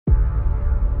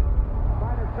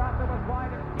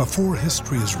Before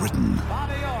history is written,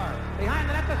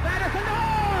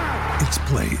 it's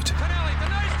played.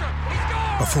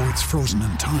 Before it's frozen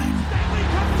in time,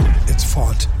 it's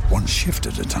fought one shift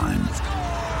at a time.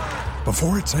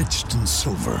 Before it's etched in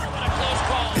silver,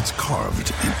 it's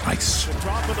carved in ice.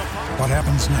 What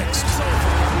happens next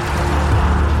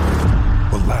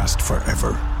will last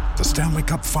forever. The Stanley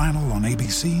Cup Final on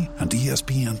ABC and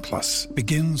ESPN Plus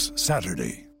begins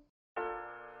Saturday.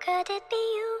 Could it be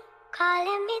you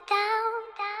calling me down,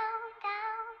 down,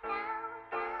 down,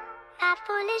 down? My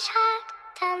foolish heart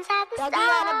turns at the stars.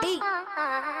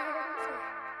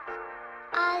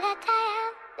 All that I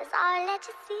am is all that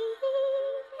you see.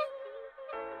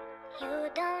 You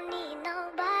don't need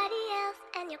nobody else,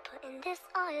 and you're putting this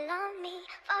all on me.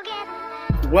 Forget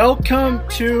it. Welcome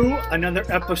to another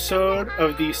episode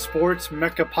of the Sports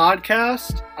Mecca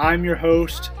Podcast. I'm your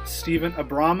host, Stephen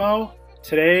Abramo.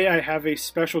 Today I have a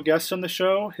special guest on the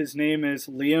show. His name is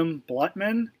Liam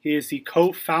Blutman. He is the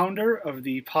co-founder of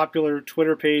the popular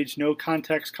Twitter page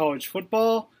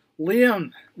NoContextCFB.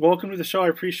 Liam, welcome to the show. I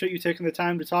appreciate you taking the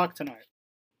time to talk tonight.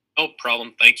 No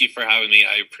problem. Thank you for having me.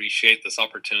 I appreciate this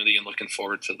opportunity and looking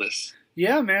forward to this.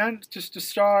 Yeah, man. Just to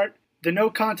start, the No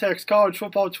Context College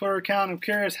Football Twitter account, I'm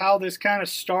curious how this kind of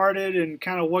started and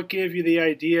kind of what gave you the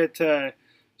idea to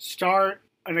start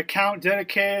an account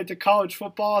dedicated to college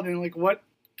football. And then, like, what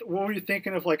were you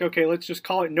thinking of, like, okay, let's just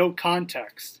call it No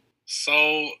Context?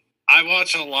 So I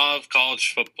watch a lot of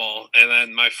college football, and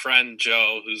then my friend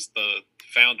Joe, who's the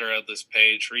founder of this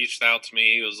page, reached out to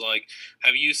me. He was like,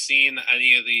 have you seen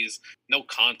any of these no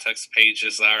context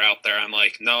pages that are out there? I'm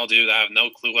like, no, dude, I have no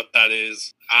clue what that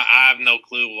is. I have no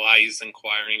clue why he's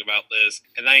inquiring about this.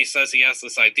 And then he says he has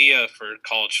this idea for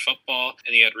college football,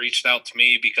 and he had reached out to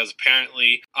me because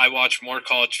apparently I watch more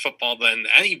college football than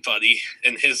anybody,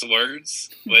 in his words,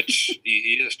 which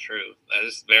he is true. That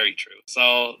is very true.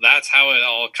 So that's how it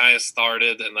all kind of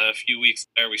started. And then a few weeks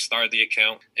there, we started the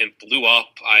account and blew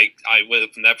up. I would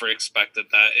have never expected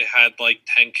that. It had like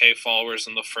 10K followers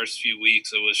in the first few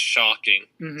weeks. It was shocking.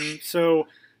 Mm-hmm. So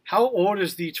how old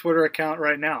is the Twitter account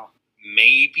right now?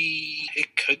 Maybe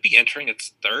it could be entering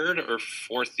its third or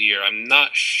fourth year. I'm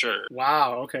not sure.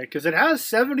 Wow, okay, because it has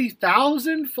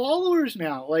 70,000 followers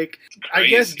now. Like, Crazy. I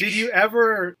guess, did you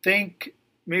ever think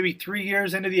maybe 3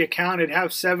 years into the account it'd have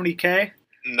 70K?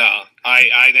 No,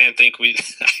 I didn't think we'd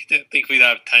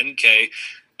have 10K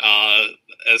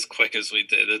as quick as we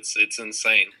did. It's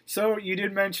insane. So you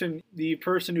did mention the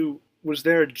person who was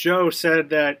there, Joe, said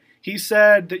that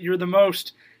you're the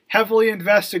most heavily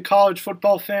invested college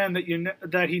football fan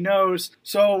that he knows.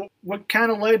 So what kind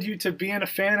of led you to being a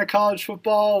fan of college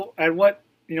football? At what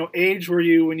age were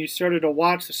you when you started to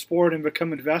watch the sport and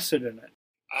become invested in it?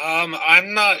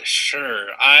 I'm not sure.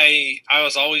 I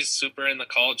was always super into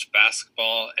college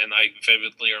basketball, and I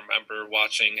vividly remember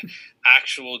watching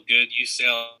actual good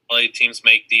UCLA teams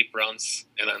make deep runs.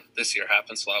 And then this year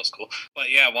happened, so that was cool.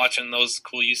 But yeah, watching those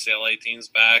cool UCLA teams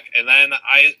back. And then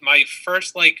my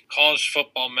first college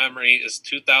football memory is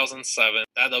 2007.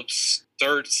 That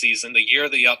absurd season, the year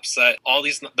of the upset,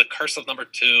 the curse of number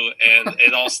 2, and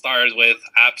it all started with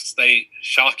App State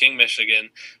shocking Michigan.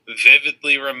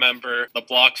 Vividly remember the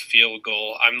blocked field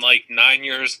goal. I'm 9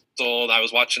 years old. I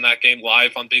was watching that game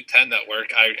live on Big Ten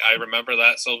Network. I remember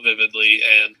that so vividly,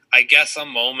 and I guess a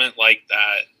moment like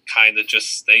that kind of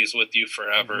just stays with you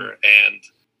forever and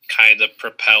kind of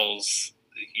propels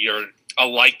a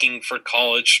liking for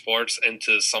college sports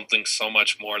into something so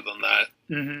much more than that.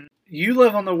 Mm-hmm. You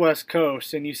live on the West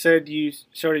Coast, and you said you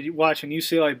started watching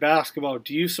UCLA basketball.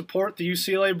 Do you support the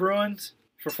UCLA Bruins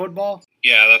for football?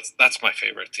 Yeah, that's my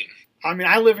favorite team. I mean,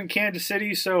 I live in Kansas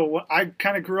City, so I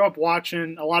kind of grew up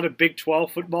watching a lot of Big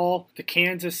 12 football, the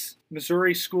Kansas,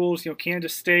 Missouri schools,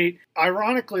 Kansas State.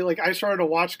 Ironically, I started to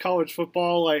watch college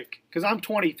football, because I'm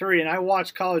 23, and I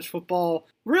watched college football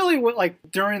really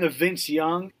during the Vince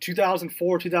Young,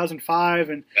 2004, 2005,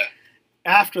 and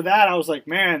after that, I was like,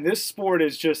 man, this sport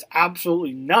is just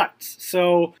absolutely nuts.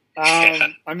 So,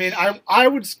 I mean, I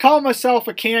would call myself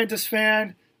a Kansas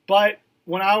fan, but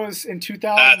when I was in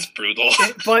 2000, that's brutal.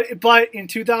 But in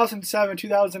 2007,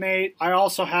 2008, I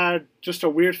also had just a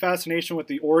weird fascination with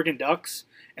the Oregon Ducks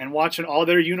and watching all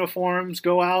their uniforms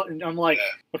go out. And I'm like,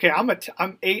 okay,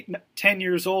 I'm 8, 10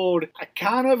 years old. I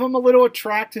kind of am a little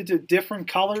attracted to different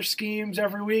color schemes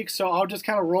every week. So I'll just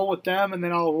kind of roll with them, and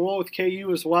then I'll roll with KU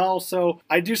as well. So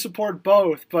I do support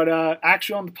both. But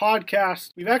actually on the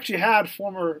podcast, we've actually had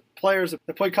former players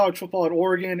that play college football at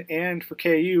Oregon and for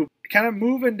KU. Kind of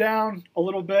moving down a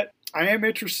little bit, I am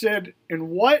interested in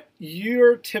what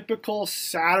your typical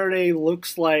Saturday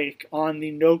looks like on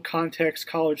the No Context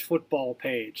College Football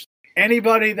page.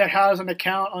 anybody that has an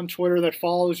account on Twitter that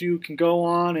follows you can go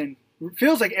on, and it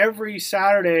feels like every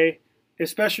Saturday,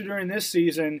 especially during this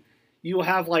season, you'll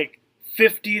have like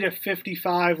 50 to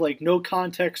 55 like no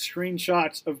context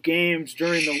screenshots of games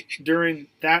during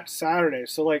that Saturday.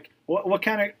 So like what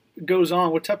kind of goes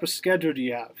on? What type of schedule do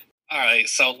you have? All right,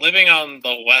 so living on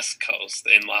the West Coast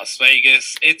in Las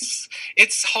Vegas,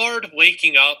 it's hard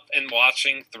waking up and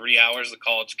watching 3 hours of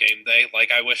College Game Day.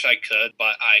 Like, I wish I could,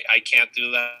 but I can't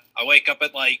do that. I wake up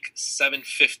at like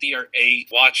 7:50 or 8,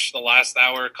 watch the last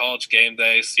hour of College Game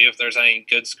Day, see if there's any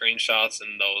good screenshots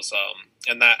in those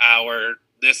in that hour.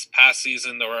 This past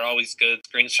season, there were always good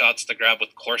screenshots to grab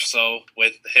with Corso,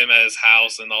 with him at his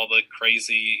house and all the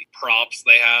crazy props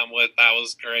they had him with. That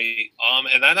was great.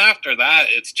 And then after that,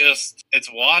 it's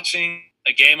watching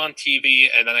a game on TV,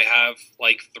 and then I have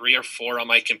like 3 or 4 on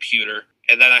my computer,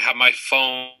 and then I have my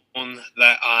phone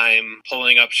that I'm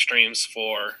pulling up streams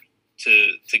for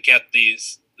to get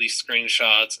these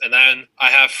screenshots, and then I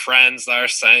have friends that are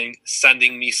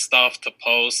sending me stuff to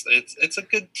post. It's a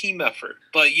good team effort.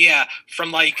 But yeah,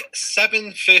 from like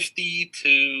 7:50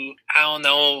 to, I don't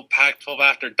know, Pac-12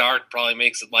 After Dark probably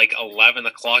makes it like 11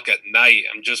 o'clock at night.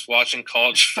 I'm just watching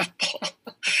college football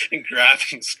and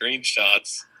grabbing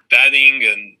screenshots, betting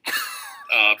and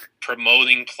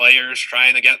promoting players,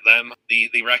 trying to get them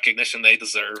the recognition they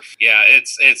deserve. Yeah,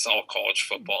 it's all college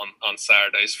football on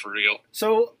Saturdays for real.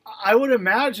 So I would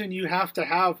imagine you have to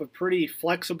have a pretty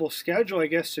flexible schedule, I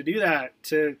guess, to do that,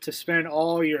 to spend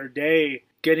all your day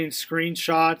getting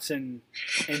screenshots and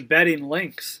betting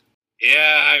links.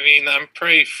 Yeah, I mean, I'm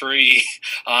pretty free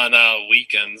on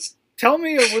weekends. Tell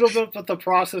me a little bit about the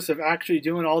process of actually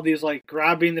doing all these, like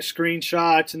grabbing the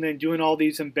screenshots and then doing all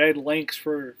these embed links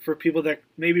for people that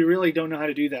maybe really don't know how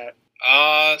to do that.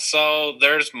 So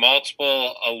there's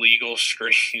multiple illegal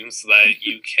streams that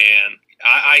you can.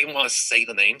 I want to say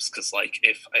the names because, like,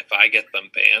 if I get them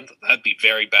banned, that'd be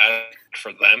very bad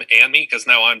for them and me because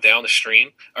now I'm down to stream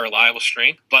or live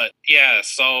stream. But yeah,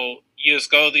 so you just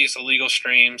go to these illegal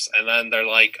streams, and then they're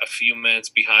like a few minutes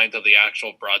behind to the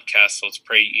actual broadcast, so it's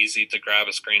pretty easy to grab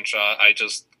a screenshot. I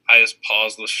just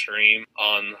pause the stream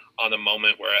on a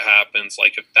moment where it happens.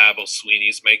 Like if Dabo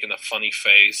Sweeney's making a funny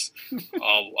face,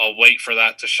 I'll wait for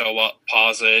that to show up,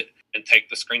 pause it, and take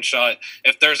the screenshot.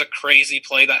 If there's a crazy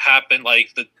play that happened,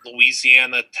 like the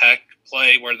Louisiana Tech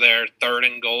play where they're 3rd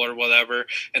and goal or whatever,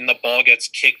 and the ball gets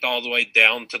kicked all the way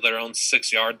down to their own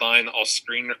 6-yard line, I'll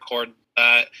screen record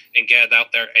that and get it out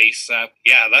there ASAP.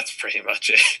 Yeah, that's pretty much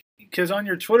it. Because on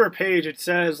your Twitter page, it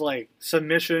says like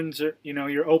submissions,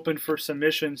 you're open for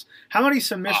submissions. How many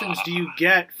submissions do you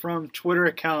get from Twitter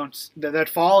accounts that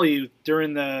follow you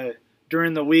during the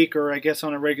week, or I guess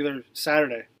on a regular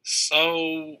Saturday?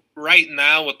 So right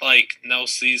now with like no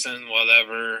season,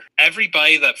 whatever,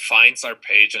 everybody that finds our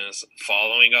page and is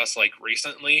following us like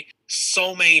recently,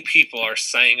 so many people are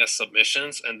sending us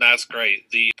submissions, and that's great.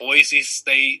 The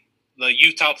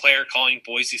Utah player calling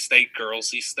Boise State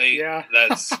Girlsy State, yeah.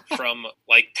 That's from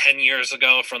like 10 years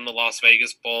ago from the Las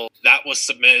Vegas Bowl. That was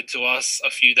submitted to us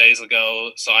a few days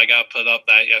ago, so I got put up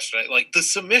that yesterday. Like, the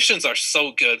submissions are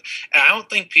so good, and I don't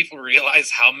think people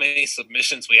realize how many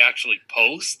submissions we actually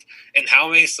post and how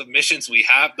many submissions we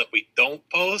have that we don't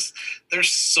post. There's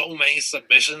so many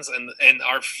submissions, and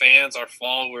our fans, our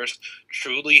followers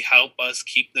truly help us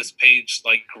keep this page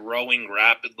like growing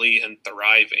rapidly and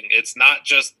thriving. It's not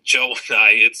just Joe and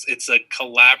I, it's a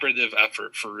collaborative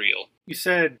effort for real. You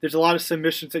said there's a lot of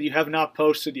submissions that you have not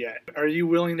posted yet. Are you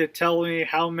willing to tell me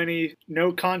how many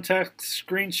no context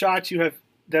screenshots you have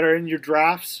that are in your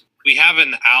drafts? We have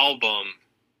an album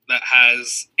that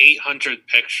has 800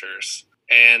 pictures,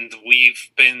 and we've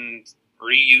been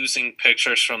reusing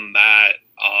pictures from that.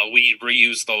 We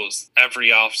reuse those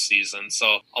every off season.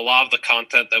 So a lot of the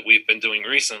content that we've been doing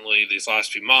recently, these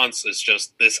last few months, is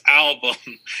just this album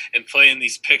and putting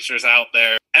these pictures out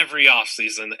there every off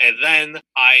season. And then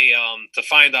to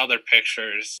find other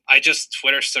pictures, I just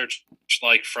Twitter searched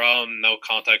like from No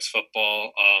Context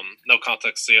Football, No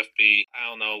Context CFB. I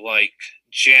don't know, like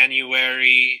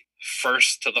January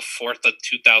 1st to the 4th of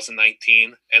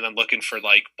 2019, and then looking for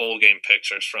like bowl game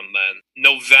pictures from then.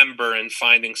 November, and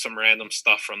finding some random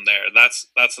stuff from there. That's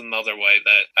another way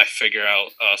that I figure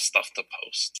out stuff to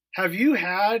post. Have you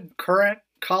had current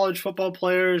college football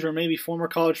players or maybe former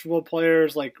college football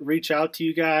players like reach out to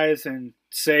you guys and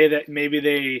say that maybe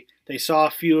they saw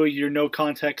a few of your no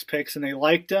context picks and they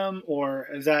liked them, or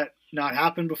is that not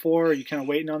happened before? Are you kind of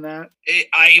waiting on that?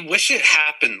 I wish it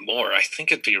happened more. I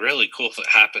think it'd be really cool if it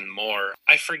happened more.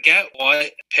 I forget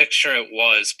what picture it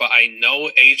was, but I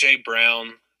know A.J.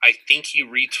 Brown I think he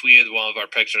retweeted one of our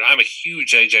pictures. I'm a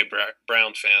huge A.J.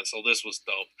 Brown fan, so this was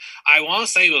dope. I want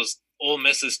to say it was Ole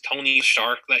Miss's Tony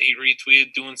Shark that he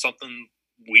retweeted doing something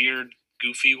weird,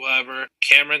 goofy, whatever.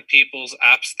 Cameron Peoples,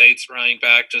 App State's running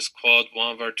back, just quoted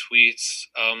one of our tweets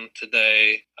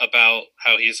today about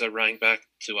how he's a running back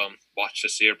to watch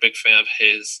this year. Big fan of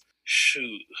his.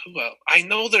 Shoot, who else? I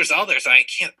know there's others, and I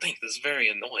can't think. This is very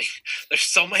annoying. There's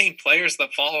so many players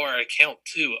that follow our account,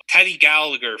 too. Teddy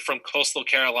Gallagher from Coastal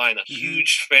Carolina,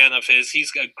 huge fan of his. He's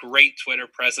got a great Twitter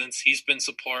presence. He's been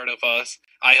supportive of us.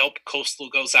 I hope Coastal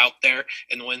goes out there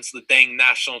and wins the dang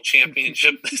national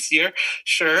championship this year.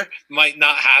 Sure, might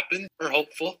not happen. We're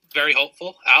hopeful, very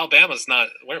hopeful. Alabama's not,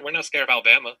 we're not scared of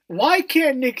Alabama. Why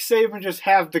can't Nick Saban just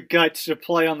have the guts to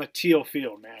play on the teal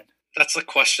field, man? That's the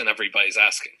question everybody's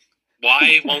asking.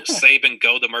 Why won't Saban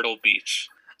go to Myrtle Beach?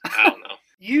 I don't know.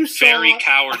 Very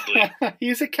cowardly.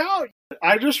 He's a coward.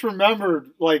 I just remembered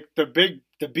like the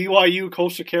BYU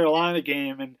Coastal Carolina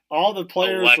game, and all the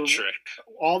players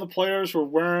were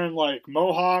wearing like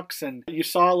mohawks, and you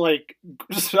saw like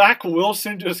Zach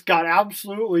Wilson just got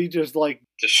absolutely just like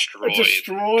destroyed.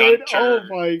 Gunter, oh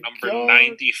my god! Number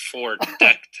 94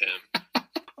 decked him.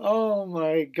 Oh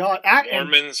my god!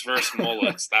 Mormons versus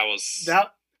mullets. That was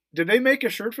that. Did they make a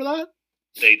shirt for that?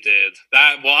 They did.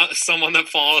 Someone that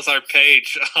follows our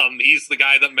page, he's the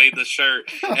guy that made the shirt,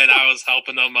 and I was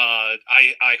helping him. I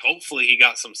hopefully he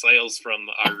got some sales from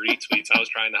our retweets. I was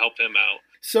trying to help him out.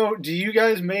 So, do you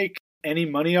guys make any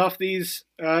money off these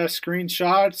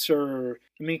screenshots, or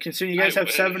I mean, considering you guys have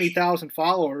 70,000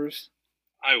 followers?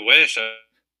 I wish.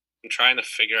 I'm trying to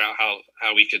figure out how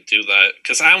we could do that,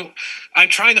 because I'm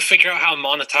trying to figure out how to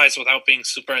monetize without being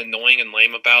super annoying and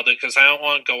lame about it, because I don't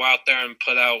want to go out there and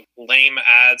put out lame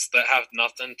ads that have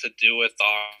nothing to do with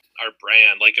our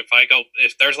brand. Like if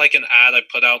there's like an ad I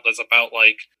put out that's about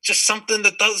like just something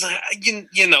that doesn't,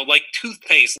 you know, like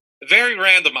toothpaste. Very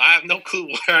random. I have no clue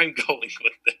where I'm going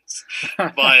with this.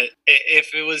 But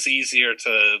if it was easier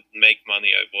to make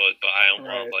money, I would. But I don't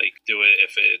want to like do it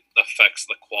if it affects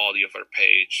the quality of our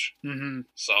page. Mm-hmm.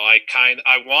 So I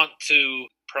want to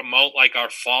promote like our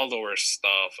followers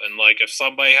stuff, and like if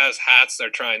somebody has hats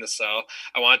they're trying to sell,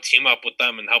 I want to team up with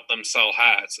them and help them sell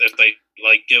hats. If they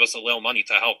like give us a little money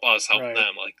to help us help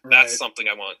them, like that's something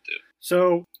I want to do.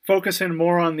 So focusing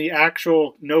more on the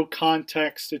actual no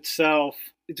context itself,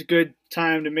 it's a good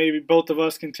time to maybe both of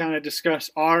us can kind of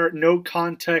discuss our no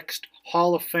context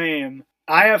Hall of Fame.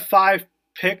 I have 5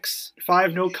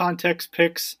 no context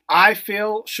picks I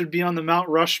feel should be on the Mount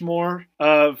Rushmore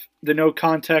of the no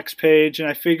context page, and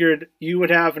I figured you would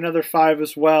have another 5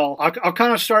 as well. I'll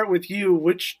kind of start with you.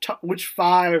 Which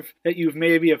 5 that you've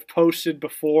maybe have posted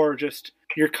before, just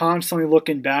you're constantly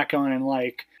looking back on and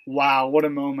like, wow, what a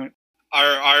moment.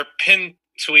 Our pin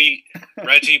tweet,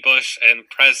 Reggie Bush and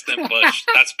President Bush,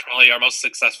 that's probably our most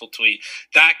successful tweet.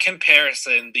 That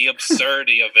comparison, the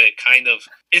absurdity of it,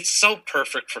 it's so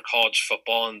perfect for college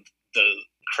football and the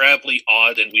incredibly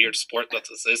odd and weird sport that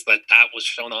this is, that was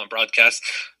shown on broadcast.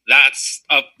 That's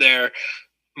up there.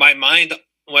 My mind,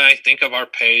 when I think of our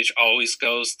page, always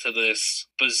goes to this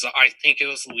bizarre, I think it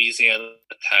was Louisiana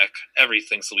Tech.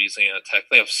 Everything's Louisiana Tech.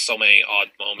 They have so many odd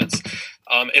moments.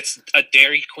 It's a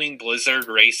Dairy Queen Blizzard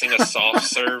racing a soft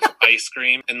serve ice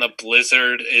cream, and the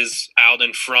Blizzard is out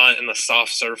in front and the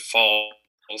soft serve falls,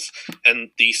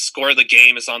 and the score of the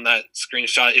game is on that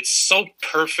screenshot. It's so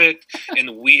perfect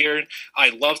and weird. I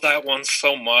love that one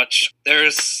so much.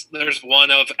 There's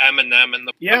one of Eminem in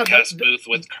the broadcast booth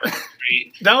with Kirk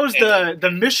Street. That was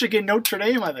the Michigan Notre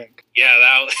Dame, I think.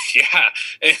 Yeah,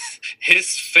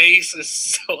 his face is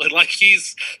so like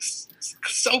he's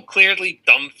so clearly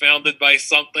dumbfounded by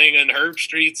something, and Herb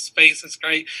Street's face is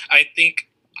great. I think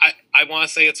I want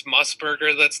to say it's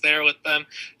Musburger that's there with them,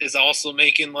 is also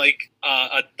making like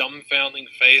a dumbfounding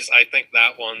face. I think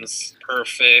that one's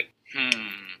perfect.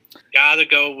 Gotta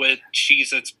go with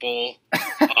Cheez-Its Bowl.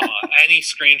 Any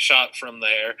screenshot from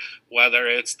there, whether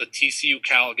it's the TCU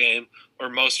Cal game or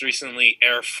most recently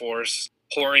Air Force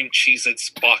pouring Cheez-Its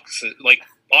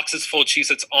boxes full of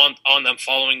Cheez-Its on them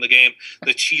following the game.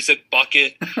 The Cheez-It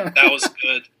bucket, that was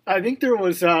good. I think there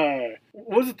was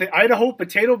it the Idaho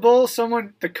Potato Bowl?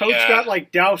 The coach got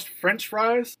like doused French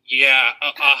fries? Yeah,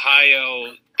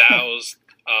 Ohio doused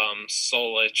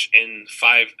Solich in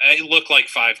 5. It looked like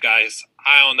 5 Guys.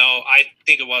 I don't know. I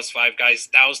think it was 5 Guys.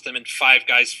 Doused them in 5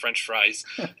 Guys French fries.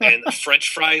 And French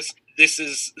fries,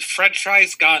 French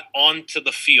fries got onto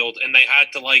the field, and they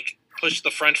had to like push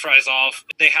the French fries off.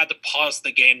 They had to pause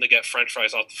the game to get French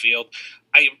fries off the field.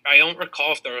 I don't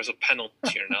recall if there was a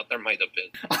penalty or not. There might have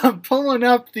been. I'm pulling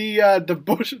up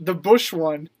the Bush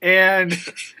one, and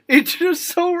it's just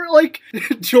so like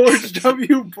George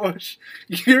W. Bush,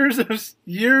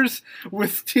 years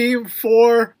with Team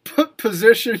 4,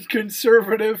 position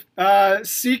conservative,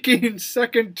 seeking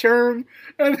second term,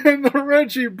 and then the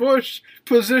Reggie Bush,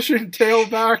 position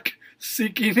tailback,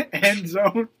 seeking end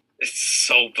zone. It's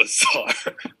so bizarre.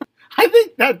 I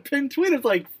think that pin tweet is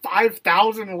like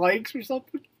 5,000 likes or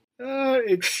something.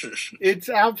 It's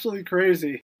absolutely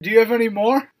crazy. Do you have any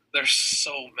more? There's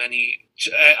so many.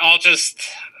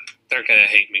 They're going to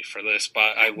hate me for this,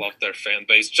 but I love their fan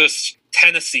base. Just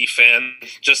Tennessee fan,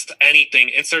 just anything.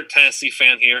 Insert Tennessee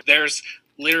fan here. There's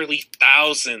literally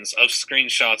thousands of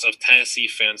screenshots of Tennessee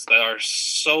fans that are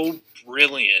so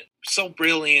brilliant, so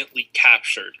brilliantly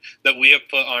captured that we have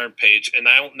put on our page. And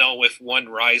I don't know if one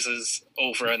rises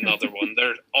over another one.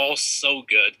 They're all so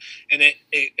good. And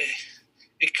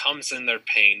it comes in their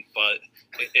pain, but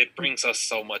it brings us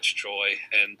so much joy.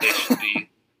 And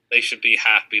they should be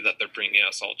happy that they're bringing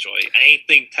us all joy.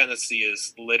 Anything Tennessee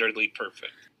is literally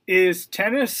perfect. Is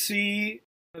Tennessee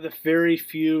the very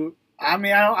few... I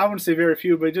mean, I wouldn't say very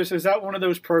few, but just is that one of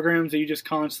those programs that you just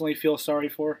constantly feel sorry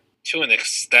for? To an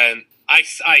extent.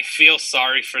 I feel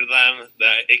sorry for them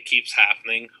that it keeps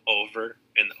happening over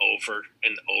and over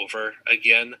and over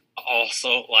again.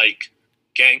 Also, like,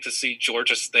 getting to see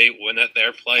Georgia State win at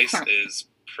their place is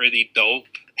pretty dope.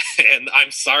 And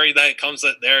I'm sorry that it comes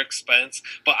at their expense,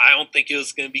 but I don't think it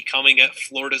was going to be coming at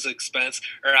Florida's expense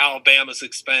or Alabama's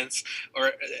expense.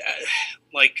 Or,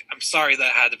 I'm sorry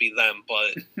that had to be them,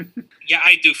 but yeah,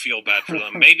 I do feel bad for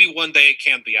them. Maybe one day it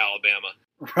can be Alabama.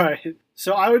 Right.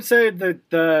 So I would say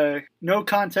that the no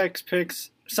context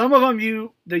picks, some of them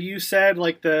you said,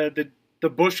 like the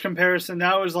Bush comparison,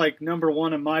 that was like number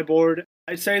one on my board.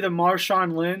 I'd say the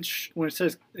Marshawn Lynch, when it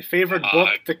says favorite book,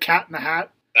 The Cat in the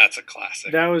Hat. That's a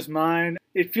classic. That was mine.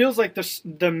 It feels like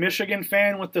the Michigan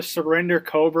fan with the Surrender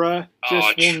Cobra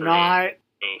just will not.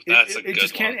 Ooh, that's a good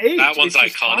just one. Can't age. That one's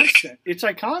it's iconic. It's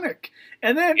iconic.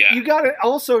 And then you got to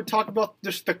also talk about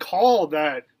just the call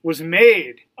that was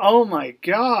made. Oh my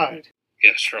God.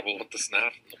 Yeah, trouble with the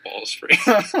snap. The ball is free.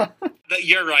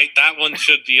 You're right. That one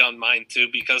should be on mine too,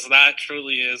 because that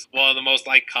truly is one of the most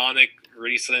iconic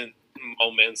recent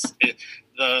moments.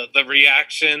 The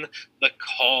reaction, the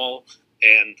call,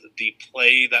 and the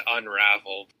play that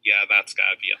unraveled. Yeah, that's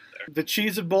got to be up there. The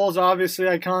Cheez-It Bowl is obviously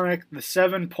iconic. The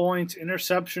 7 points,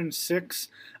 interception 6.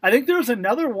 I think there was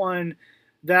another one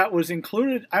that was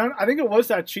included. I think it was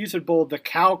that Cheez-It Bowl, the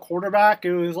Cal quarterback.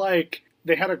 It was like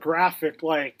they had a graphic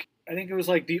like, I think it was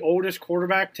like the oldest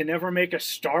quarterback to never make a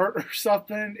start or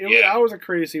something. That was a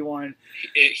crazy one.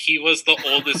 He was the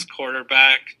oldest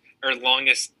quarterback or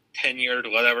longest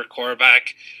tenured whatever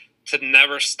quarterback to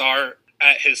never start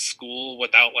at his school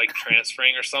without like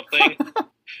transferring or something.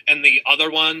 And the other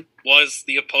one was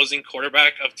the opposing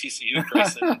quarterback of TCU,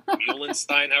 Grayson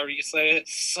Muhlenstein, however you say it.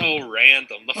 So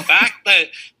random. The fact that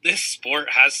this sport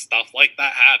has stuff like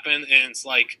that happen, and it's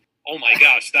like, oh my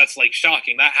gosh, that's like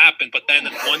shocking. That happened. But then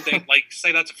one day, like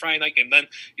say that's a Friday night game, then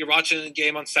you're watching a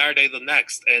game on Saturday the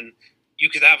next, and you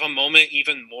could have a moment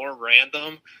even more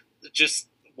random. Just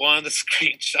one of the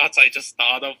screenshots I just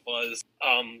thought of was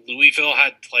Louisville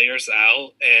had players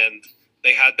out, and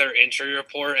they had their injury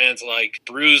report, and it's like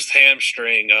bruised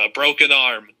hamstring, broken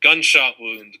arm, gunshot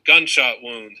wound,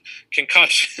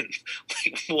 concussion.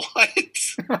 Like, what?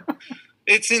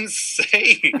 It's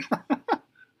insane.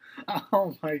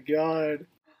 Oh, my God.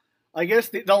 I guess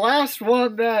the last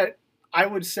one that I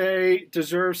would say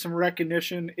deserves some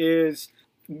recognition is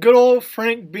good old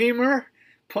Frank Beamer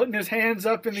putting his hands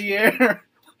up in the air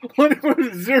when it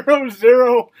was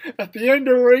 0-0 at the end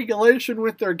of regulation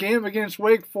with their game against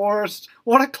Wake Forest.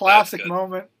 What a classic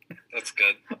moment. That's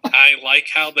good. I like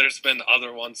how there's been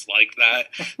other ones like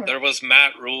that. There was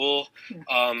Matt Rule.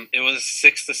 It was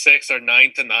 6-6 or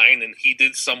 9-9, and he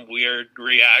did some weird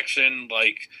reaction,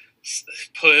 like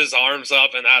put his arms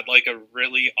up and had like a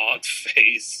really odd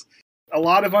face. A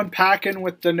lot of unpacking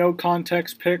with the no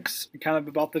context picks, kind of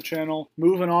about the channel.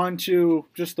 Moving on to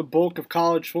just the bulk of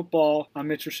college football,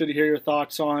 I'm interested to hear your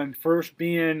thoughts on first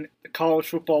being the college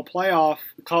football playoff.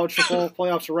 The college football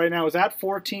playoffs right now is at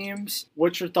 4 teams.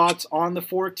 What's your thoughts on the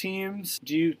 4 teams?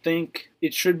 Do you think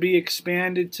it should be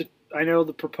expanded to, I know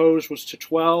the proposed was to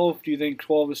 12. Do you think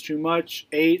 12 is too much?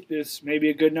 8 is maybe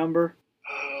a good number?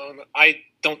 I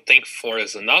don't think 4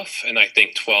 is enough, and I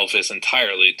think 12 is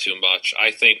entirely too much.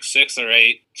 I think 6 or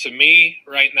 8, to me,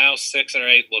 right now, 6 or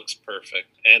 8 looks perfect,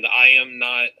 and I am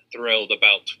not thrilled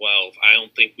about 12. I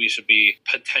don't think we should be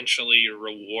potentially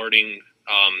rewarding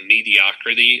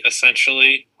mediocrity,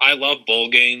 essentially. I love bowl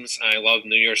games. I love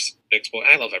New Year's Six Bowl.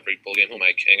 I love every bowl game. Who am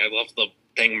I kidding? I love the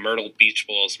dang Myrtle Beach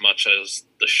Bowl as much as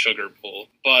the Sugar Bowl.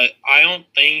 But I don't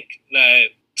think that...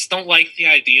 Just don't like the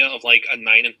idea of like a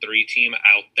 9-3 team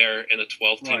out there in a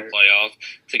 12-team playoff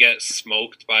to get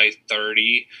smoked by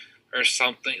 30 or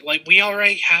something. Like, we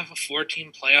already have a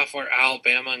 4-team playoff where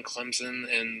Alabama and Clemson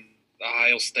and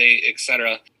Ohio State,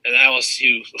 etc., and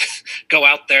LSU go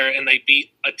out there and they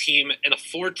beat a team in a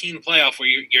 4-team playoff where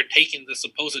you're taking the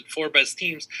supposed 4 best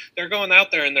teams. They're going out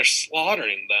there and they're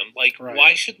slaughtering them. Like,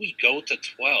 why should we go to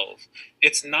 12?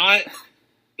 It's not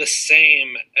the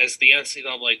same as the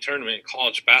NCAA tournament in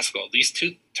college basketball. These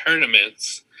two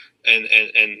tournaments and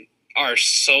are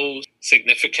so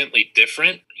significantly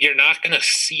different. You're not going to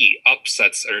see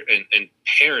upsets and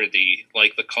parity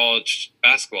like the college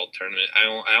basketball tournament. I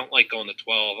don't like going to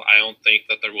 12. I don't think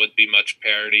that there would be much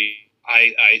parity.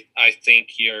 I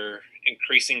think you're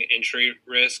increasing injury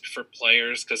risk for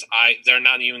players because they're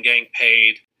not even getting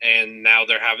paid, and now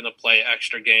they're having to play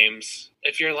extra games.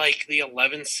 If you're like the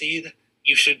 11 seed,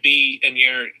 you should be, and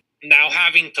you're now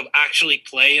having to actually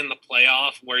play in the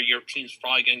playoff where your team's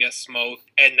probably going to get smoked,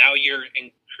 and now you're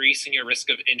increasing your risk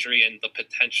of injury and the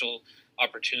potential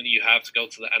opportunity you have to go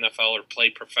to the NFL or play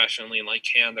professionally in like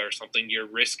Canada or something. You're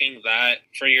risking that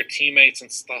for your teammates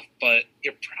and stuff, but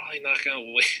you're probably not going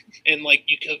to win. And like,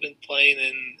 you could have been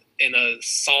playing in a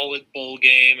solid bowl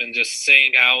game and just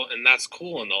staying out, and that's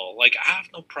cool and all. Like, I have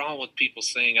no problem with people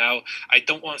staying out. I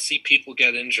don't want to see people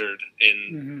get injured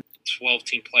in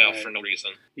 12-team playoff for no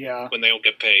reason. Yeah. When they don't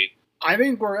get paid. I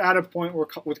think we're at a point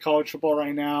with college football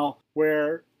right now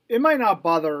where it might not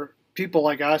bother people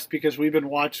like us because we've been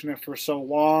watching it for so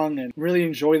long and really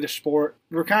enjoy the sport.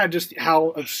 We're kind of just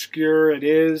how obscure it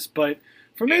is, but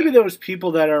for maybe those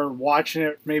people that are watching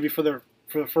it maybe for the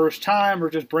first time or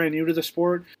just brand new to the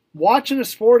sport, watching the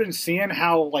sport and seeing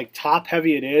how like top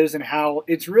heavy it is and how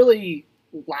it's really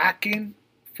lacking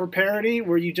for parity,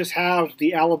 where you just have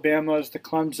the Alabamas, the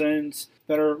Clemsons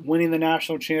that are winning the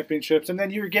national championships, and then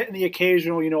you're getting the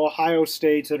occasional, Ohio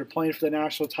States that are playing for the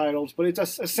national titles. But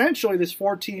it's essentially this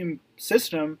 4-team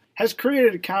system has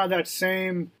created kind of that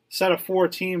same set of 4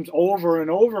 teams over and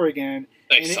over again.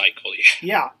 Nice cycle,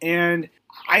 yeah. And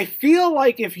I feel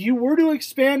like if you were to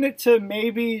expand it to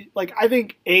maybe, like, I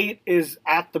think 8 is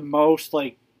at the most,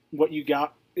 like, what you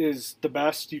got is the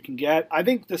best you can get. I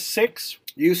think the 6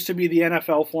 used to be the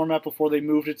NFL format before they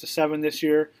moved it to 7 this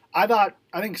year. I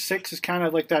think 6 is kind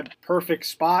of like that perfect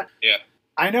spot. Yeah.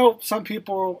 I know some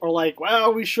people are like,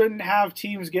 well, we shouldn't have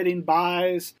teams getting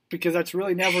byes because that's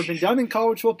really never been done in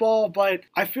college football. But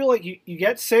I feel like you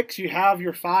get 6, you have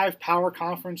your 5 power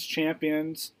conference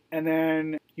champions, and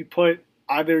then you put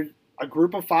either a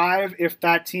group of 5 if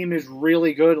that team is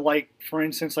really good, like, for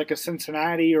instance, like a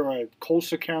Cincinnati or a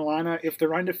Coastal Carolina if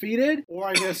they're undefeated, or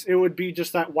I guess it would be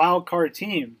just that wild card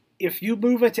team. If you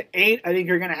move it to 8, I think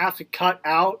you're going to have to cut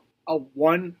out a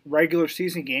 1 regular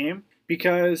season game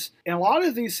because in a lot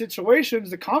of these situations,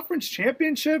 the conference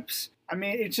championships, I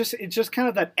mean, it's just kind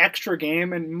of that extra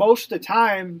game, and most of the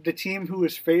time, the team who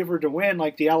is favored to win,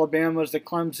 like the Alabamas, the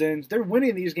Clemsons, they're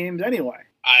winning these games anyway.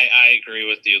 I agree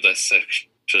with you that 6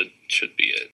 should be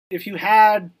it. If you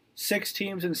had 6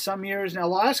 teams in some years, now the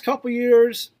last couple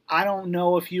years, I don't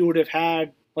know if you would have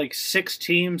had like 6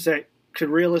 teams that could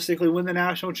realistically win the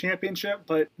national championship,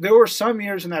 but there were some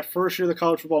years in that first year of the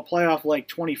college football playoff, like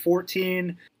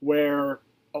 2014, where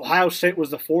Ohio State was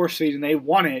the 4th seed and they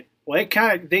won it. Well, they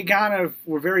kind of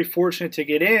were very fortunate to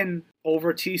get in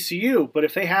over TCU, but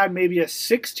if they had maybe a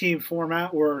 6-team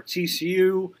format where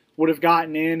TCU would have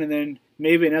gotten in and then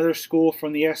maybe another school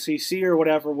from the SEC or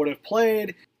whatever would have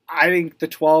played, I think the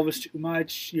 12 is too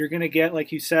much. You're going to get,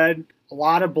 like you said, a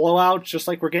lot of blowouts, just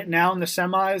like we're getting now in the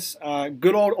semis.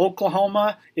 Good old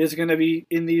Oklahoma is going to be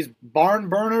in these barn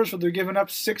burners where they're giving up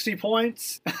 60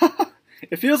 points.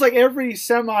 It feels like every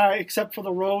semi except for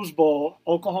the Rose Bowl,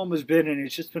 Oklahoma's been in.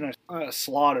 It's just been a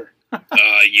slaughter.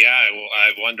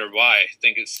 I wonder why. I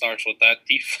think it starts with that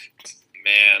defense.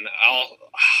 Man,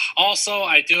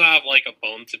 I do have like a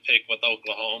bone to pick with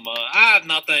Oklahoma. I have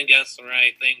nothing against him or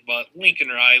anything, but Lincoln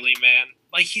Riley, man,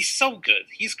 like, he's so good.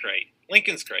 He's great.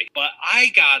 Lincoln's great, but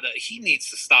he needs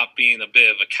to stop being a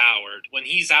bit of a coward when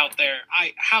he's out there.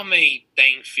 How many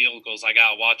dang field goals I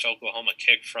gotta watch Oklahoma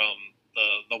kick from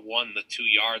the 1 to 2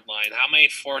 yard line? How many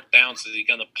 4th downs is he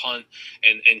gonna punt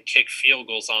and kick field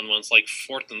goals on when it's like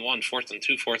 4th and 1, 4th and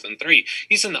 2, 4th and 3?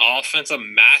 He's an offensive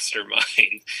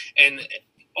mastermind, and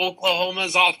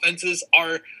Oklahoma's offenses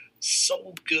are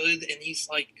so good, and he's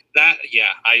like that. Yeah,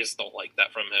 I just don't like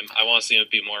that from him. I want to see him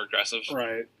be more aggressive.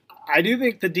 Right. I do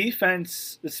think the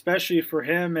defense, especially for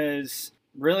him, is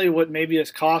really what maybe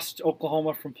has cost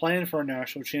Oklahoma from playing for a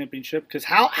national championship. Because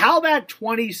how that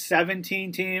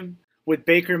 2017 team with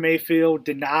Baker Mayfield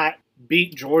did not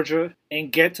beat Georgia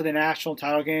and get to the national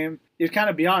title game is kind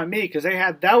of beyond me, because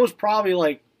that was probably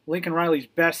like Lincoln Riley's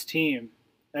best team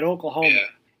at Oklahoma. Yeah.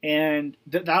 And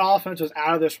that offense was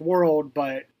out of this world,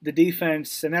 but the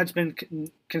defense, and that's been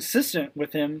consistent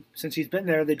with him since he's been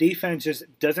there, the defense just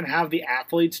doesn't have the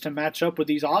athletes to match up with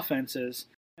these offenses.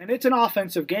 And it's an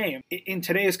offensive game. In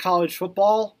today's college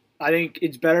football, I think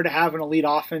it's better to have an elite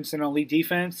offense than an elite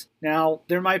defense. Now,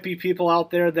 there might be people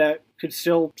out there that could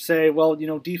still say, well,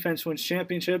 defense wins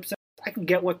championships. I can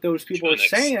get what those people are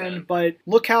saying, but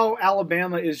look how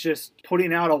Alabama is just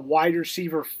putting out a wide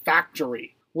receiver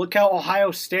factory. Look how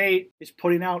Ohio State is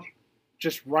putting out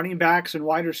just running backs and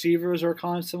wide receivers are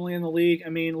constantly in the league. I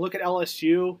mean, look at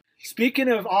LSU. Speaking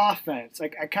of offense, I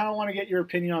kind of want to get your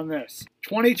opinion on this.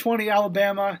 2020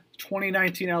 Alabama,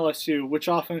 2019 LSU. Which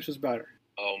offense was better?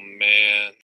 Oh,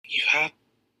 man. You have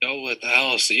to go with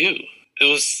LSU.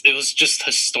 It was just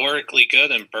historically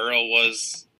good, and Burrow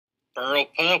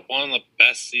put up one of the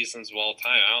best seasons of all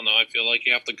time. I don't know. I feel like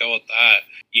you have to go with that.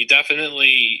 You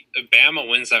definitely – Bama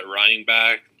wins that running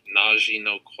back. Najee,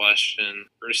 no question.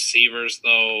 Receivers,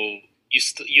 though,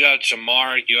 you have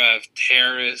Jamar. You have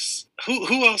Terrace.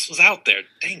 Who else was out there?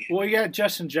 Dang it. Well, you got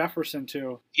Justin Jefferson,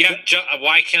 too. Yeah,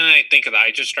 why can't I think of that?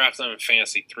 I just drafted him in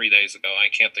fantasy 3 days ago. I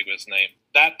can't think of his name.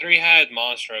 That three-headed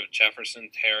monster of Jefferson,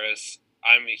 Terrace.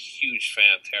 I'm a huge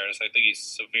fan of Terrace. I think he's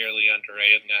severely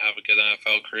underrated and going to have a good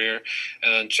NFL career.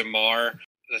 And then Jamar,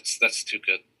 that's too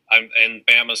good. And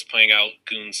Bama's playing out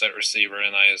goons at receiver,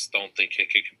 and I just don't think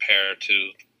it could compare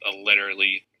to a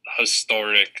literally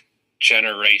historic,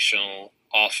 generational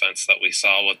offense that we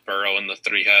saw with Burrow and the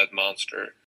three-headed monster.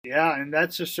 Yeah, and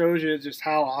that just shows you just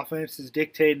how offense is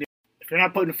dictated. If you're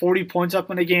not putting 40 points up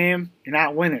in a game, you're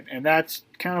not winning. And that's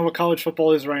kind of what college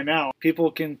football is right now.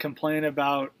 People can complain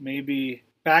about maybe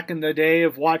back in the day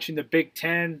of watching the Big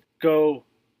Ten go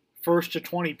first to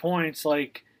 20 points,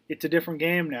 like it's a different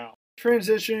game now.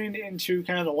 Transitioning into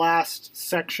kind of the last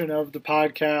section of the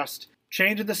podcast,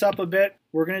 changing this up a bit,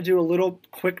 we're going to do a little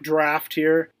quick draft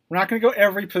here. We're not going to go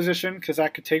every position because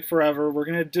that could take forever. We're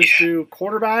going to just do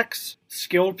quarterbacks,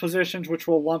 skilled positions, which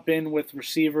we'll lump in with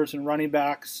receivers and running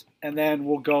backs, and then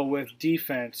we'll go with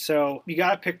defense. So you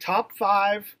got to pick top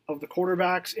 5 of the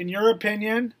quarterbacks, in your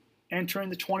opinion, entering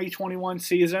the 2021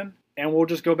 season, and we'll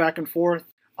just go back and forth.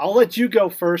 I'll let you go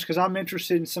first because I'm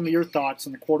interested in some of your thoughts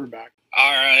on the quarterback.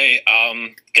 All right.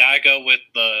 Gotta go with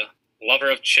the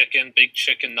lover of chicken, big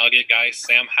chicken nugget guy,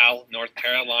 Sam Howell, North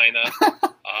Carolina.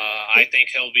 I think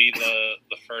he'll be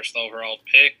the first overall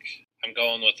pick. I'm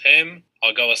going with him.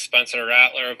 I'll go with Spencer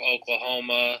Rattler of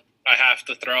Oklahoma. I have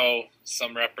to throw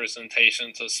some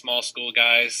representation to small school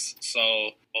guys. So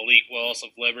Malik Willis of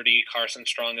Liberty, Carson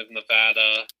Strong of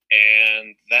Nevada,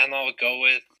 and then I'll go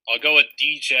with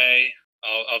DJ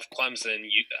of Clemson.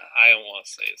 I don't want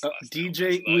to say his last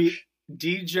name.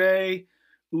 DJ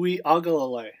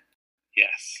Uiagalelei.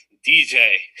 Yes,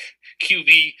 DJ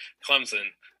QB Clemson.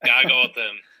 Gotta go with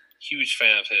him. Huge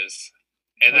fan of his.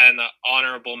 And then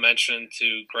honorable mention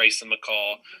to Grayson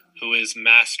McCall, who is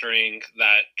mastering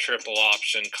that triple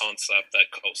option concept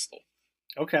at Coastal.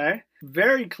 Okay.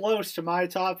 Very close to my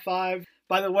top 5.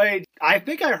 By the way, I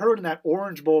think I heard in that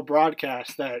Orange Bowl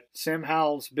broadcast that Sam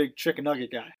Howell's big chicken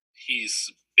nugget guy.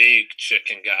 He's big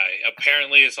chicken guy.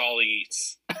 Apparently it's all he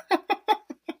eats.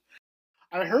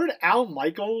 I heard Al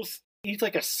Michaels eats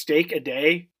like a steak a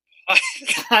day.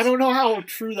 I don't know how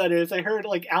true that is. I heard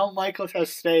like Al Michaels has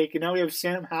steak, and now we have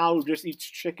Sam Howell who just eats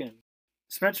chicken.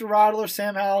 Spencer Rattler,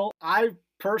 Sam Howell. I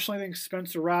personally think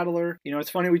Spencer Rattler, it's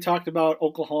funny we talked about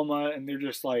Oklahoma and they're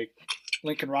just like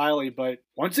Lincoln Riley, but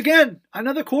once again,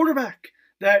 another quarterback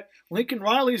that Lincoln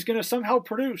Riley is going to somehow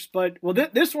produce. But, well,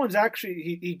 this one's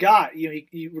actually,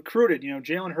 he recruited,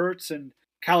 Jalen Hurts and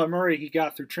Kyler Murray he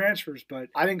got through transfers, but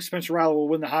I think Spencer Rattler will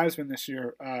win the Heisman this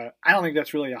year. I don't think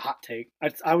that's really a hot take.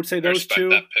 I would say those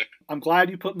two. I'm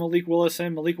glad you put Malik Willis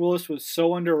in. Malik Willis was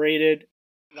so underrated.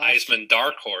 Heisman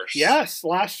dark horse. Yes,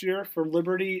 last year for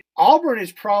Liberty. Auburn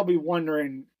is probably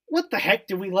wondering, what the heck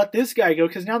did we let this guy go?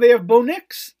 Because now they have Bo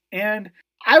Nix. And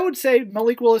I would say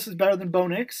Malik Willis is better than Bo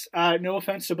Nix. No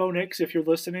offense to Bo Nix if you're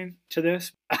listening to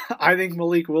this. I think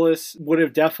Malik Willis would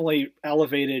have definitely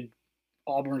elevated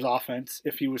Auburn's offense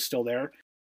if he was still there.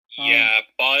 Yeah,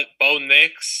 but Bo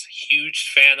Nix,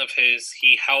 huge fan of his.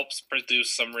 He helps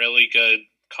produce some really good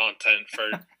content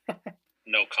for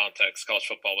No Context College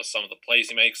Football with some of the plays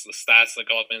he makes, the stats that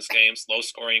go up in his games, low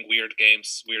scoring, weird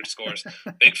games, weird scores.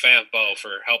 Big fan of Bo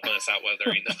for helping us out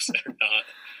whether he knows it or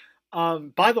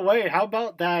not. By the way, how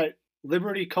about that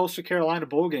Liberty Coastal Carolina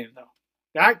bowl game, though.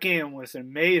 That game was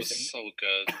amazing. It was so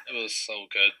good. It was so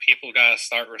good. People got to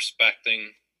start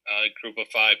respecting Group of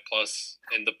 5 plus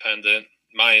independent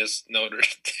minus Notre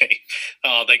Dame.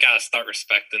 They got to start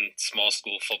respecting small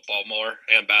school football more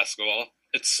and basketball.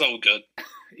 It's so good.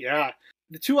 Yeah.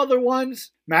 The two other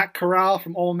ones, Matt Corral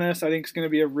from Ole Miss, I think is going to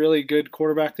be a really good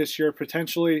quarterback this year,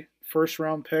 potentially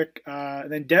first-round pick. And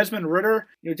then Desmond Ridder.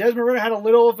 Desmond Ridder had a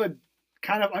little of a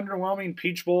kind of underwhelming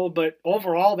Peach Bowl, but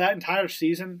overall, that entire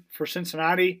season for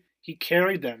Cincinnati, he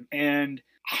carried them. And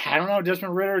I don't know,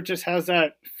 Desmond Ridder just has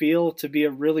that feel to be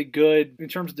a really good, in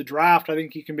terms of the draft, I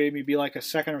think he can maybe be like a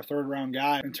second or third round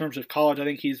guy. In terms of college, I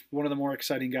think he's one of the more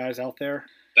exciting guys out there.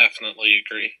 Definitely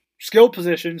agree. Skill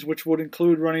positions, which would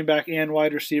include running back and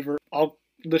wide receiver. I'll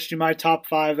list you my top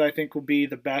 5 that I think will be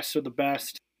the best of the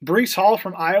best. Breece Hall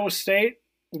from Iowa State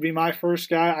would be my first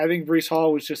guy. I think Breece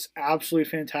Hall was just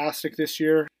absolutely fantastic this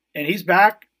year. And he's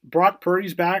back. Brock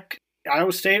Purdy's back.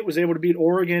 Iowa State was able to beat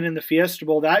Oregon in the Fiesta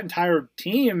Bowl. That entire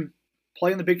team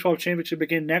playing the Big 12 Championship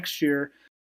again next year.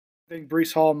 I think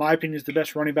Breece Hall, in my opinion, is the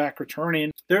best running back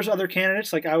returning. There's other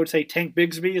candidates, like I would say Tank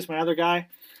Bigsby is my other guy.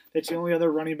 That's the only other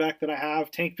running back that I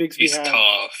have. Tank Bigsby He's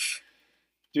tough.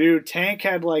 Dude, Tank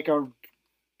had like a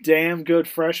damn good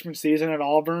freshman season at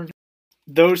Auburn.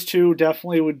 Those two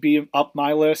definitely would be up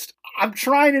my list. I'm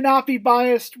trying to not be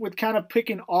biased with kind of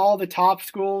picking all the top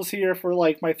schools here for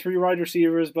like my 3 wide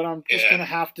receivers, but I'm just going to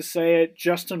have to say it.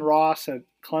 Justin Ross at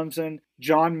Clemson,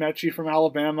 John Mechie from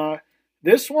Alabama.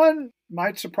 This one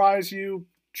might surprise you.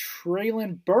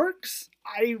 Traylon Burks,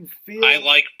 I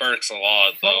like Burks a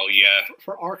lot, though,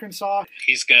 for Arkansas.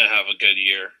 He's going to have a good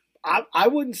year. I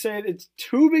wouldn't say it's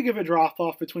too big of a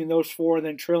drop-off between those 4 and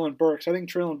then Traylon Burks. I think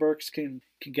Traylon Burks can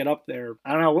get up there.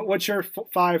 I don't know. What's your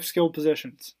 5 skill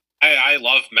positions? I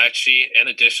love Mechie. In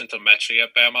addition to Mechie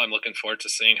at Bama, I'm looking forward to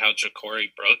seeing how Ja'Cory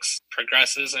Brooks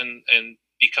progresses and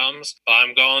becomes. But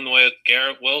I'm going with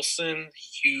Garrett Wilson.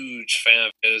 Huge fan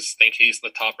of his. Think he's the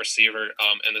top receiver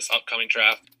in this upcoming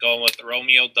draft. Going with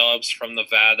Romeo Doubs from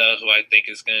Nevada, who I think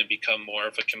is going to become more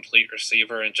of a complete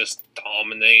receiver and just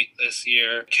dominate this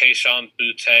year. Kayshon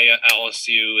Boutte at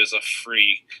LSU is a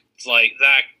freak. It's like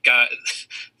that guy,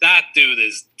 that dude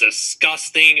is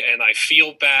disgusting, and I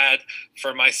feel bad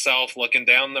for myself looking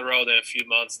down the road in a few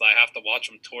months that I have to watch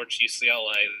him torch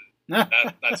UCLA.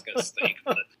 That's going to stink.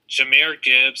 But Jahmyr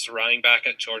Gibbs, running back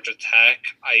at Georgia Tech,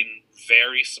 I'm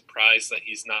very surprised that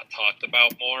he's not talked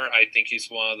about more. I think he's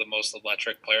one of the most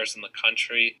electric players in the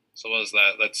country. So what is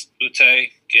that? That's Boutte,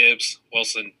 Gibbs,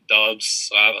 Wilson, Doubs.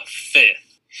 So I have a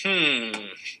 5th.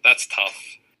 That's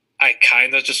tough. I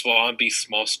kind of just want to be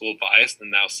small school biased and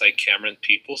now say Cameron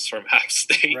Peoples from App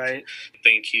State. Right. I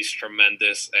think he's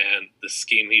tremendous, and the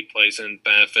scheme he plays in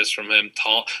benefits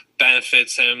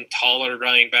him. Taller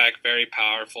running back, very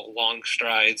powerful, long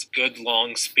strides, good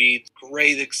long speed,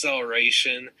 great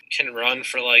acceleration, can run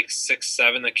for like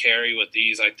 6'7" a carry with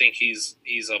ease. I think he's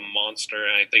a monster,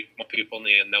 and I think more people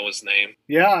need to know his name.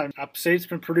 Yeah, App State's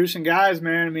been producing guys,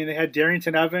 man. I mean, they had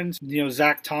Darrington Evans,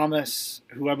 Zach Thomas,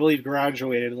 who I believe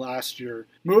graduated last year.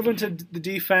 Moving to the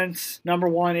defense, number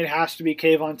 1, it has to be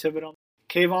Kayvon Thibodeau.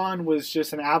 Kayvon was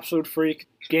just an absolute freak.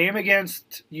 Game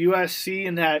against USC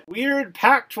in that weird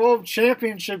Pac-12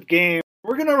 championship game.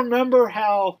 We're going to remember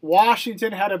how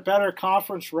Washington had a better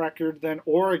conference record than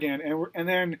Oregon, and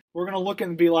then we're going to look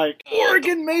and be like,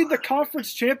 Oregon made the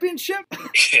conference championship?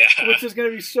 Yeah. Which is going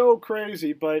to be so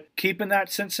crazy. But keeping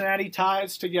that Cincinnati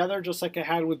ties together, just like I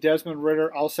had with Desmond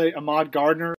Ridder, I'll say Ahmad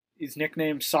Gardner. He's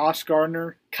nicknamed Sauce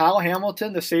Gardner. Kyle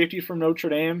Hamilton, the safety from Notre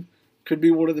Dame, could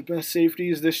be one of the best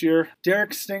safeties this year.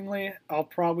 Derek Stingley, I'll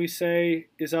probably say,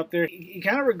 is up there. He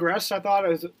kind of regressed, I thought,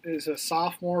 as a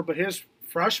sophomore, but his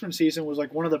freshman season was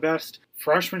like one of the best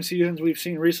freshman seasons we've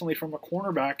seen recently from a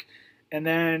cornerback. And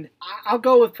then I'll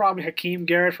go with probably Hakeem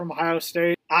Garrett from Ohio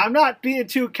State. I'm not being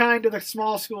too kind to the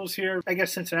small schools here. I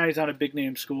guess Cincinnati's not a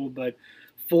big-name school, but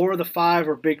 4 of the 5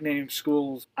 are big-name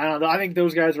schools. I don't know. I think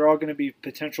those guys are all going to be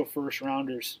potential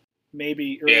first-rounders.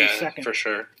 Maybe early second. For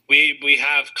sure. We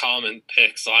have common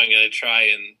picks, so I'm going to try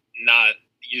and not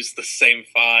use the same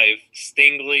 5.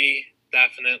 Stingley,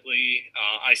 definitely.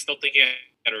 I still think he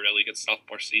had a really good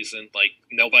sophomore season. Like,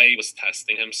 nobody was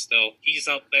testing him still. He's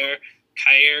up there.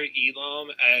 Kyer Elam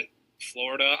at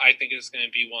Florida, I think, is going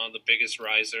to be one of the biggest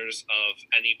risers of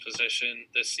any position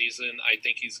this season. I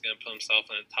think he's going to put himself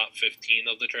in the top 15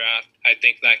 of the draft. I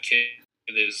think that kid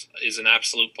is an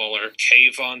absolute bowler.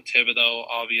 Kayvon Thibodeau,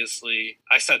 obviously.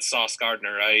 I said Sauce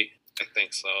Gardner, right? I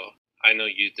think so. I know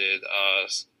you did.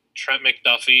 Trent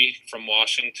McDuffie from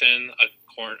Washington, a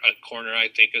corner I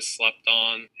think is slept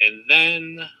on. And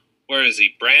then Where is he?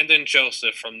 Brandon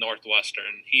Joseph from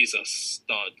Northwestern. He's a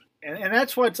stud. And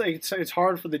that's what's like, it's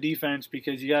hard for the defense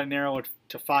because you got to narrow it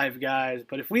to 5 guys.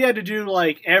 But if we had to do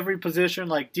like every position,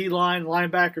 like D-line,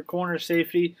 linebacker, corner,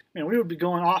 safety, man, we would be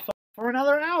going off for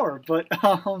another hour. But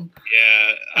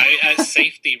at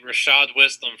safety, Rashad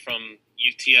Wisdom from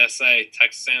UTSA,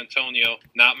 Texas San Antonio.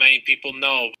 Not many people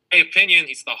know. In my opinion,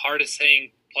 he's the hardest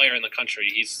hitting player in the country.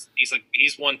 He's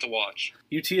one to watch.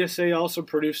 UTSA also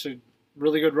produced a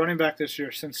really good running back this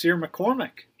year, Sincere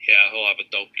McCormick. Yeah, he'll have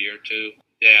a dope year too.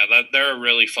 Yeah, they're a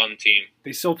really fun team.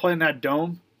 They still play in that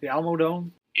dome, the Alamo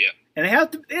Dome. Yeah. And they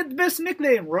have the best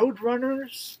nickname,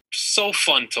 Roadrunners. So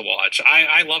fun to watch.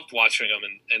 I loved watching them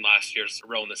in last year's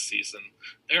Rona season.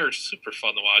 They were super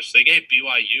fun to watch. They gave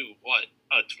BYU,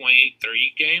 a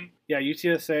 28-3 game? Yeah,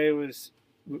 UTSA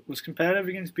was competitive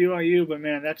against BYU, but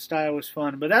man, that style was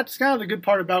fun. But that's kind of the good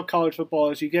part about college football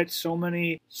is you get so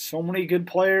many good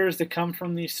players that come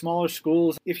from these smaller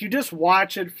schools. If you just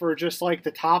watch it for just like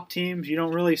the top teams, you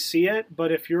don't really see it.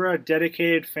 But if you're a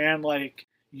dedicated fan like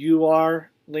you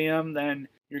are, Liam, then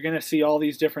you're going to see all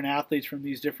these different athletes from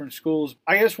these different schools.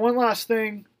 I guess one last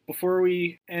thing before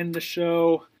we end the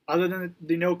show. Other than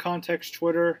the No Context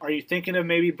Twitter, are you thinking of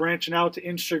maybe branching out to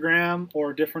Instagram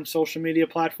or different social media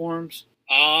platforms?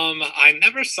 I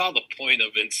never saw the point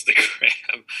of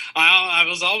Instagram. I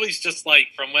was always just like,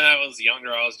 from when I was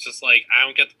younger, I was just like, I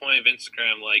don't get the point of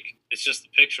Instagram. Like, it's just a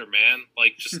picture, man.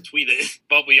 Like, just tweet it.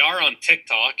 But we are on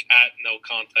TikTok at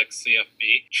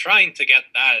NoContextCFB. Trying to get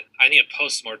that. I need to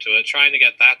post more to it. Trying to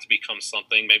get that to become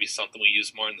something. Maybe something we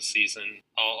use more in the season.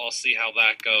 I'll see how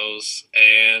that goes.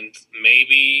 And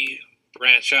maybe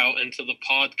branch out into the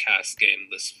podcast game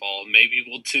this fall. Maybe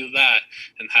we'll do that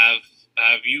and have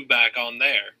you back on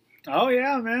there. Oh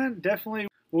yeah, man, definitely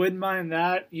wouldn't mind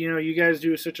that. You guys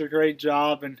do such a great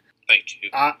job, and thank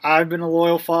you. I've been a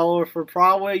loyal follower for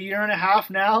probably a year and a half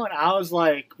now, and I was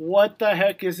like, what the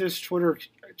heck is this Twitter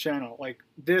channel? Like,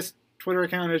 this Twitter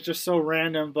account is just so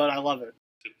random, but I love it.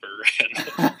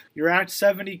 Super random. You're at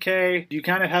 70K. Do you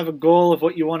kind of have a goal of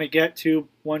what you want to get to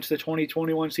once the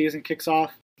 2021 season kicks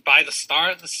off? By the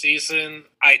start of the season,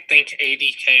 I think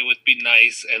 80K would be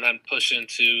nice, and then push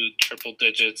into triple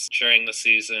digits during the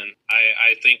season.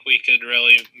 I think we could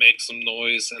really make some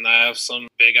noise, and I have some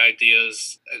big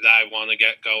ideas that I want to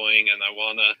get going, and I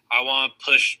want to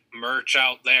push merch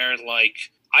out there. Like,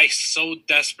 I so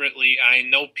desperately, I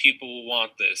know people will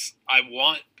want this. I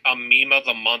want a meme of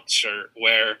the month shirt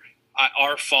where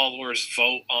our followers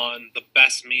vote on the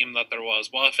best meme that there was.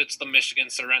 Well, if it's the Michigan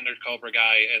Surrendered Cobra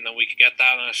guy, and then we could get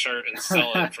that on a shirt and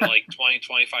sell it for like $20,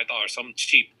 $25, something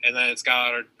cheap, and then it's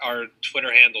got our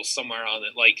Twitter handle somewhere on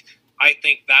it. Like, I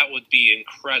think that would be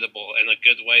incredible and a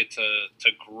good way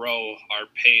to grow our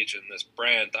page and this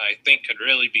brand that I think could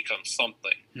really become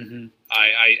something. Mm-hmm.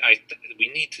 We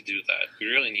need to do that. We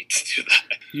really need to do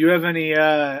that. Do you have any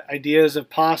ideas of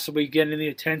possibly getting the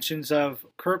attentions of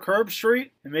Kirk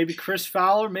Herbstreit and maybe Chris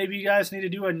Fowler? Maybe you guys need to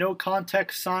do a no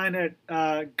context sign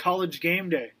at College Game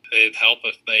Day. It'd help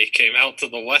if they came out to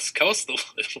the West Coast a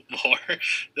little more.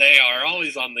 They are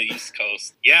always on the East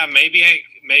Coast. Yeah, maybe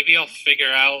I'll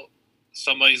figure out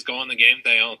somebody's going to game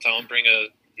day. I'll tell them bring a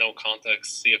No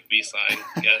Context CFB sign.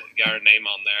 Get our name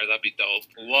on there. That'd be dope.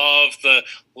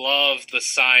 Love the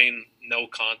sign No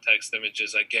Context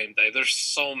images at game day. There's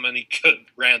so many good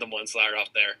random ones that are out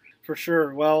there. For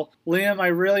sure. Well, Liam, I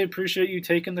really appreciate you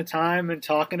taking the time and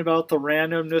talking about the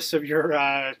randomness of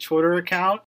your Twitter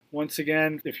account. Once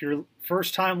again, if you're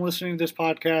first time listening to this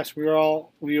podcast,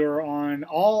 we are on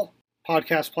all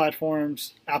podcast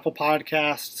platforms, Apple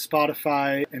Podcasts,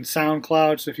 Spotify, and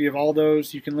SoundCloud. So if you have all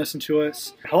those, you can listen to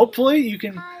us. Hopefully you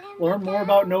can learn more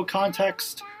about No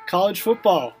Context college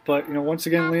football. But, once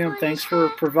again, Liam, thanks for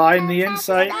providing the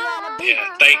insight.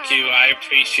 Yeah, thank you. I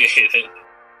appreciate it.